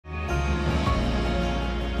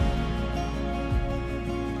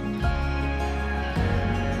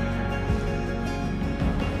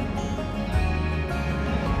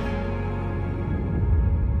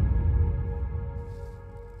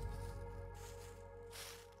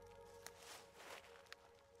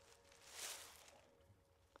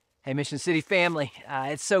Hey, Mission City family,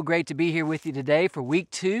 it's so great to be here with you today for week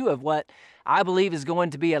 2 of what I believe is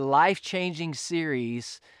going to be a life-changing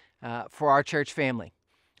series for our church family.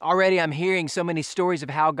 Already I'm hearing so many stories of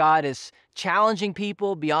how God is challenging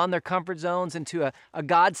people beyond their comfort zones into a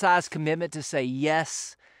God-sized commitment to say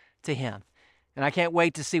yes to Him. And I can't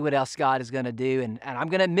wait to see what else God is going to do. And I'm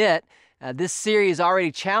going to admit, this series is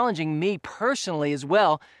already challenging me personally as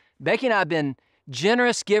well. Becky and I have been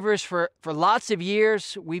generous givers for lots of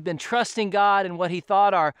years. We've been trusting God in what He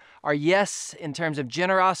thought our yes in terms of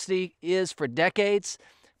generosity is for decades.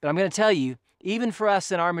 But I'm going to tell you, even for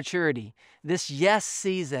us in our maturity, this yes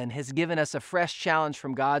season has given us a fresh challenge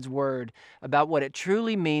from God's Word about what it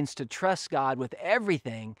truly means to trust God with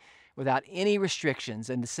everything without any restrictions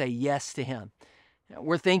and to say yes to Him.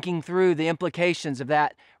 We're thinking through the implications of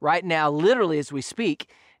that right now, literally as we speak,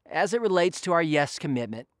 as it relates to our yes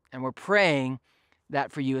commitment. And we're praying that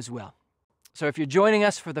for you as well. So if you're joining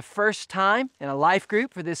us for the first time in a life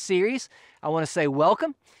group for this series, I want to say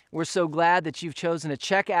welcome. We're so glad that you've chosen to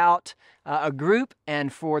check out a group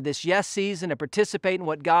and for this yes season to participate in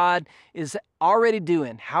what God is already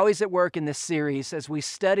doing, how He's at work in this series as we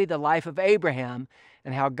study the life of Abraham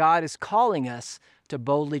and how God is calling us to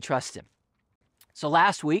boldly trust Him. So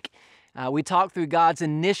last week, we talked through God's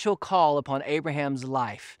initial call upon Abraham's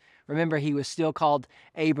life. Remember, he was still called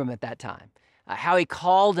Abram at that time. How He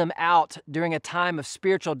called him out during a time of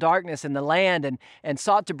spiritual darkness in the land and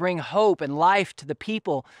sought to bring hope and life to the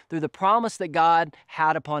people through the promise that God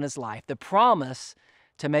had upon his life, the promise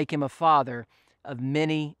to make him a father of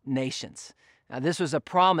many nations. Now, this was a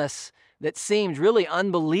promise that seemed really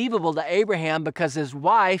unbelievable to Abraham because his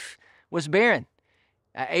wife was barren.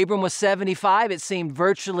 Abram was 75. It seemed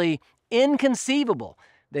virtually inconceivable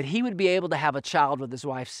that he would be able to have a child with his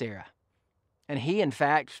wife, Sarah. And he, in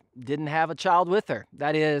fact, didn't have a child with her.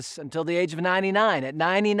 That is, until the age of 99. At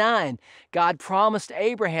 99, God promised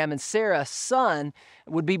Abraham and Sarah a son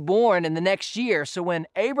would be born in the next year. So when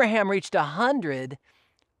Abraham reached 100,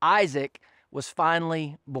 Isaac was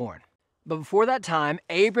finally born. But before that time,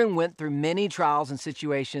 Abram went through many trials and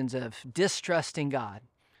situations of distrusting God,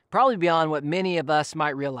 probably beyond what many of us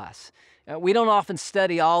might realize. We don't often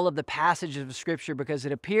study all of the passages of Scripture because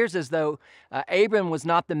it appears as though Abram was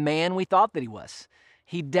not the man we thought that he was.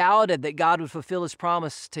 He doubted that God would fulfill His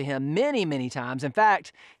promise to him many, many times. In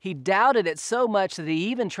fact, he doubted it so much that he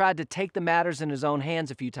even tried to take the matters in his own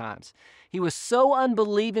hands a few times. He was so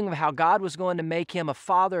unbelieving of how God was going to make him a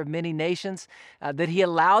father of many nations that he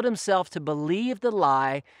allowed himself to believe the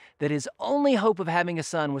lie that his only hope of having a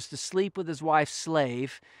son was to sleep with his wife's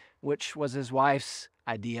slave, which was his wife's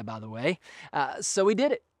idea, by the way. So he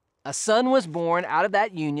did it. A son was born out of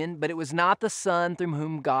that union, but it was not the son through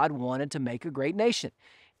whom God wanted to make a great nation.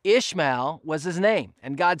 Ishmael was his name,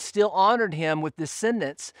 and God still honored him with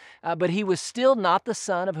descendants, but he was still not the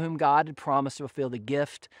son of whom God had promised to fulfill the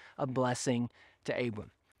gift of blessing to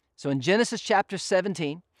Abram. So in Genesis chapter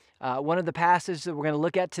 17, one of the passages that we're going to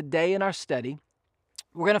look at today in our study,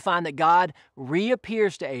 we're going to find that God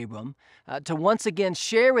reappears to Abram to once again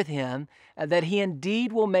share with him that He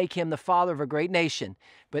indeed will make him the father of a great nation.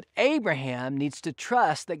 But Abraham needs to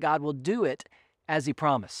trust that God will do it as He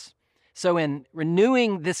promised. So in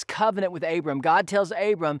renewing this covenant with Abram, God tells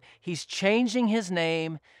Abram He's changing his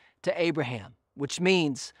name to Abraham, which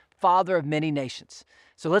means father of many nations.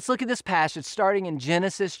 So let's look at this passage starting in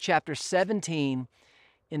Genesis chapter 17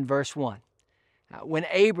 in verse 1. When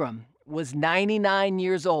Abram was 99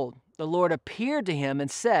 years old, the Lord appeared to him and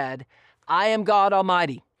said, I am God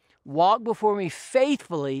Almighty. Walk before me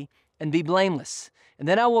faithfully and be blameless. And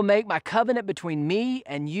then I will make my covenant between me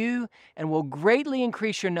and you and will greatly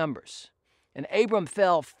increase your numbers. And Abram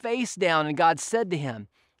fell face down, and God said to him,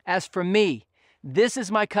 As for me, this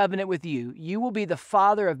is my covenant with you. You will be the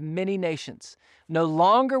father of many nations. No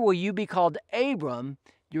longer will you be called Abram.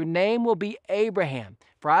 Your name will be Abraham,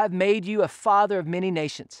 for I have made you a father of many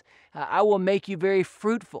nations. I will make you very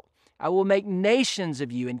fruitful. I will make nations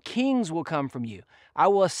of you, and kings will come from you. I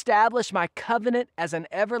will establish my covenant as an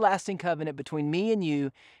everlasting covenant between me and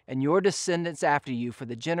you and your descendants after you for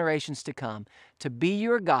the generations to come, to be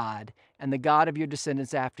your God and the God of your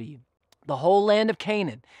descendants after you. The whole land of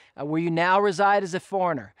Canaan, where you now reside as a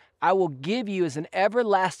foreigner, I will give you as an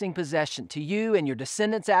everlasting possession to you and your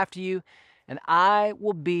descendants after you, and I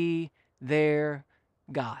will be their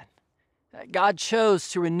God. God chose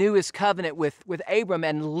to renew His covenant with Abram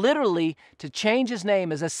and literally to change his name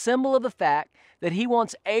as a symbol of the fact that He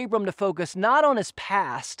wants Abram to focus not on his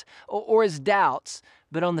past or his doubts,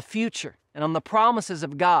 but on the future and on the promises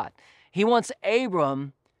of God. He wants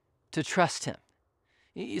Abram to trust Him.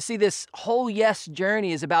 You see, this whole yes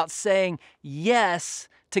journey is about saying yes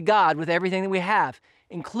to God with everything that we have,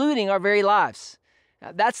 including our very lives.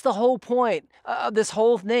 That's the whole point of this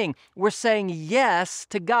whole thing. We're saying yes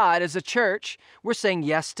to God as a church. We're saying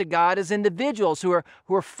yes to God as individuals who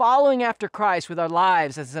are following after Christ with our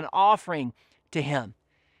lives as an offering to Him.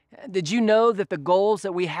 Did you know that the goals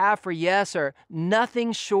that we have for yes are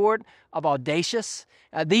nothing short of audacious?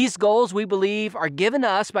 These goals, we believe, are given to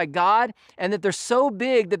us by God, and that they're so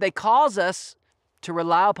big that they cause us to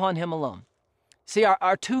rely upon Him alone. See,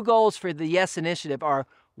 our two goals for the Yes Initiative are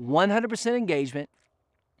 100% engagement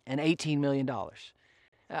and $18 million.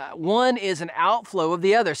 One is an outflow of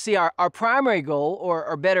the other. See, our primary goal,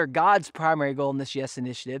 or better, God's primary goal in this Yes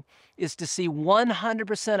Initiative, is to see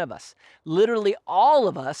 100% of us, literally all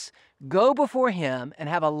of us, go before Him and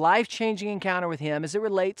have a life-changing encounter with Him as it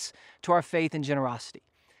relates to our faith and generosity.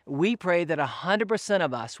 We pray that 100%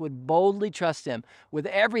 of us would boldly trust Him with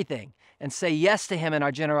everything and say yes to Him in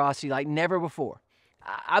our generosity like never before.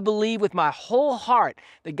 I believe with my whole heart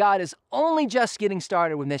that God is only just getting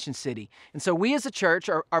started with Mission City. And so we as a church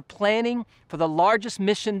are planning for the largest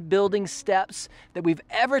mission building steps that we've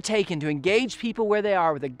ever taken to engage people where they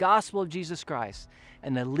are with the gospel of Jesus Christ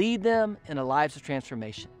and to lead them in a lives of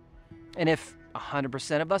transformation. And if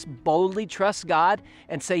 100% of us boldly trust God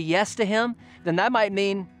and say yes to Him, then that might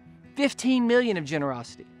mean 15 million of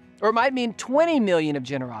generosity, or it might mean 20 million of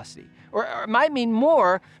generosity, or it might mean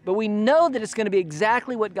more, but we know that it's going to be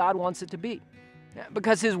exactly what God wants it to be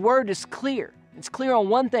because His word is clear. It's clear on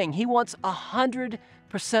one thing. He wants 100%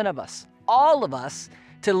 of us, all of us,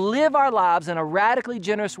 to live our lives in a radically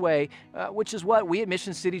generous way, which is what we at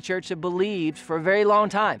Mission City Church have believed for a very long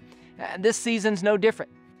time. And this season's no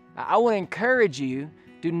different. I want to encourage you,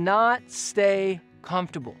 do not stay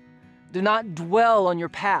comfortable. Do not dwell on your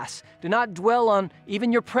past. Do not dwell on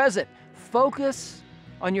even your present. Focus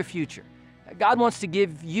on your future. God wants to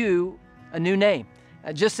give you a new name.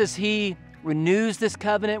 Just as He renews this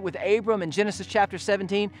covenant with Abram in Genesis chapter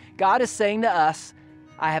 17, God is saying to us,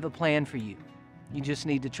 I have a plan for you. You just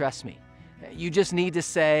need to trust me. You just need to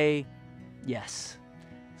say yes.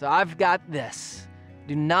 So I've got this.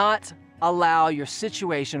 Do not allow your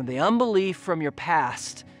situation or the unbelief from your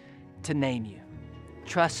past to name you.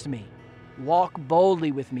 Trust me. Walk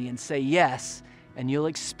boldly with me and say yes, and you'll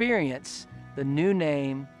experience the new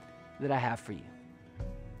name that I have for you.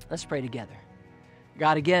 Let's pray together.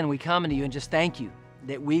 God, again, we come to you and just thank you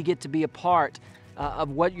that we get to be a part of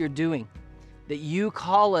what you're doing, that you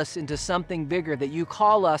call us into something bigger, that you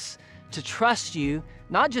call us to trust you,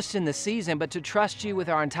 not just in the season, but to trust you with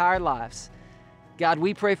our entire lives. God,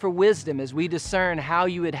 we pray for wisdom as we discern how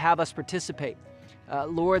you would have us participate.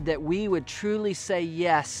 Lord, that we would truly say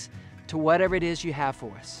yes to whatever it is you have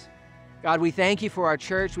for us. God, we thank you for our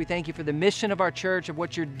church. We thank you for the mission of our church, of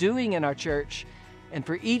what you're doing in our church, and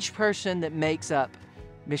for each person that makes up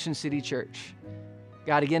Mission City Church.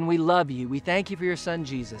 God, again, we love you. We thank you for your Son,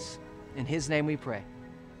 Jesus. In His name we pray.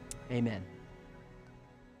 Amen.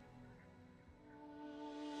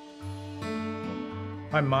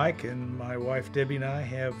 I'm Mike, and my wife Debbie and I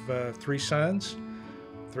have 3 sons,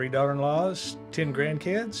 3 daughter-in-laws, 10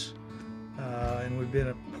 grandkids, and we've been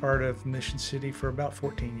a part of Mission City for about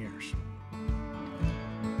 14 years.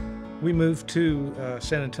 We moved to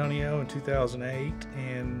San Antonio in 2008,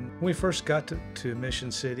 and when we first got to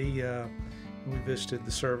Mission City, we visited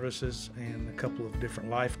the services and a couple of different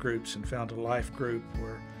life groups and found a life group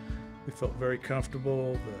where we felt very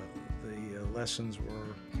comfortable. The lessons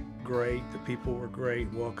were great, the people were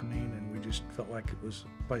great, welcoming, and we just felt like it was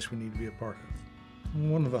a place we needed to be a part of.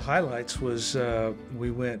 One of the highlights was we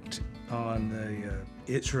went on the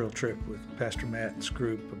Israel trip with Pastor Matt's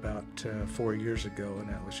group about 4 years ago, and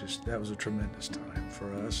that was a tremendous time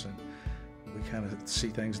for us, and we kind of see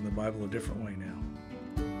things in the Bible a different way now.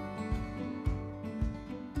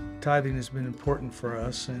 Tithing has been important for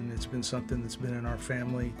us, and it's been something that's been in our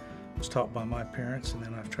family. It was taught by my parents, and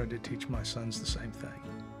then I've tried to teach my sons the same thing.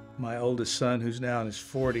 My oldest son, who's now in his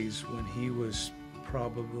 40s, when he was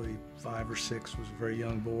probably 5 or 6, was a very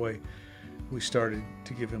young boy, we started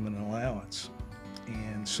to give him an allowance.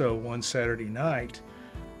 And so one Saturday night,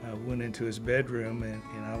 I went into his bedroom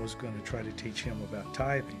and I was going to try to teach him about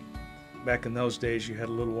tithing. Back in those days, you had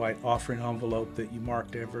a little white offering envelope that you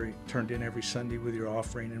turned in every Sunday with your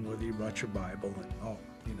offering and whether you brought your Bible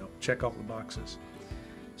and check all the boxes.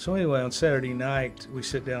 So anyway, on Saturday night, we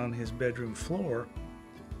sit down on his bedroom floor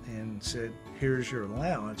and said, here's your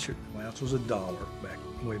allowance. Your allowance was $1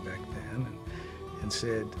 way back then, and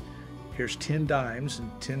said, here's 10 dimes,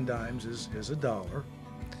 and 10 dimes is $1.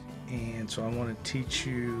 And so I want to teach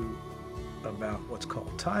you about what's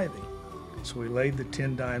called tithing. So we laid the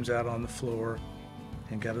 10 dimes out on the floor,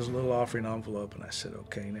 and got his little offering envelope. And I said,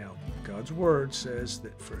 okay, now God's word says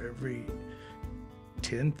that for every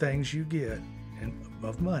 10 things you get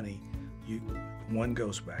of money, one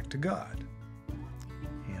goes back to God.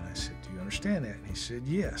 And I said, do you understand that? And he said,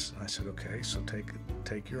 yes. And I said, okay, so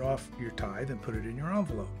take your tithe and put it in your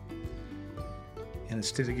envelope. And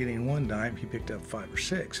instead of getting one dime, he picked up 5 or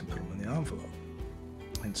 6 and put them in the envelope.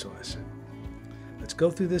 And so I said, let's go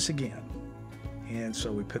through this again. And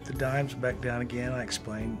so we put the dimes back down again. I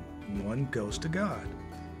explained one goes to God.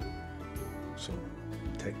 So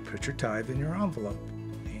put your tithe in your envelope.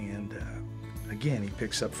 And again, he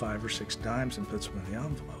picks up 5 or 6 dimes and puts them in the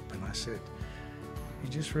envelope. And I said, you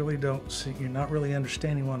just really don't see, you're not really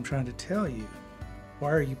understanding what I'm trying to tell you.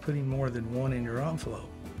 Why are you putting more than one in your envelope?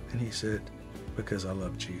 And he said, because I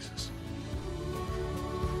love Jesus.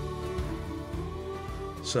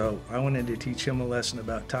 So I wanted to teach him a lesson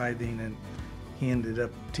about tithing, and he ended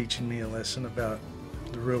up teaching me a lesson about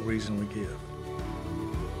the real reason we give.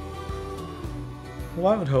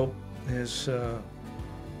 Well, I would hope as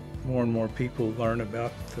more and more people learn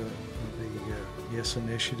about the Yes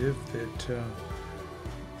Initiative that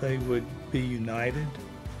they would be united.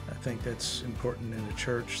 I think that's important in a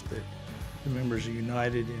church, that the members are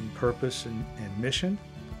united in purpose and mission,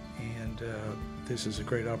 and this is a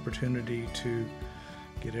great opportunity to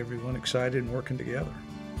get everyone excited and working together.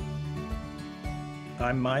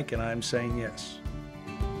 I'm Mike, and I'm saying yes.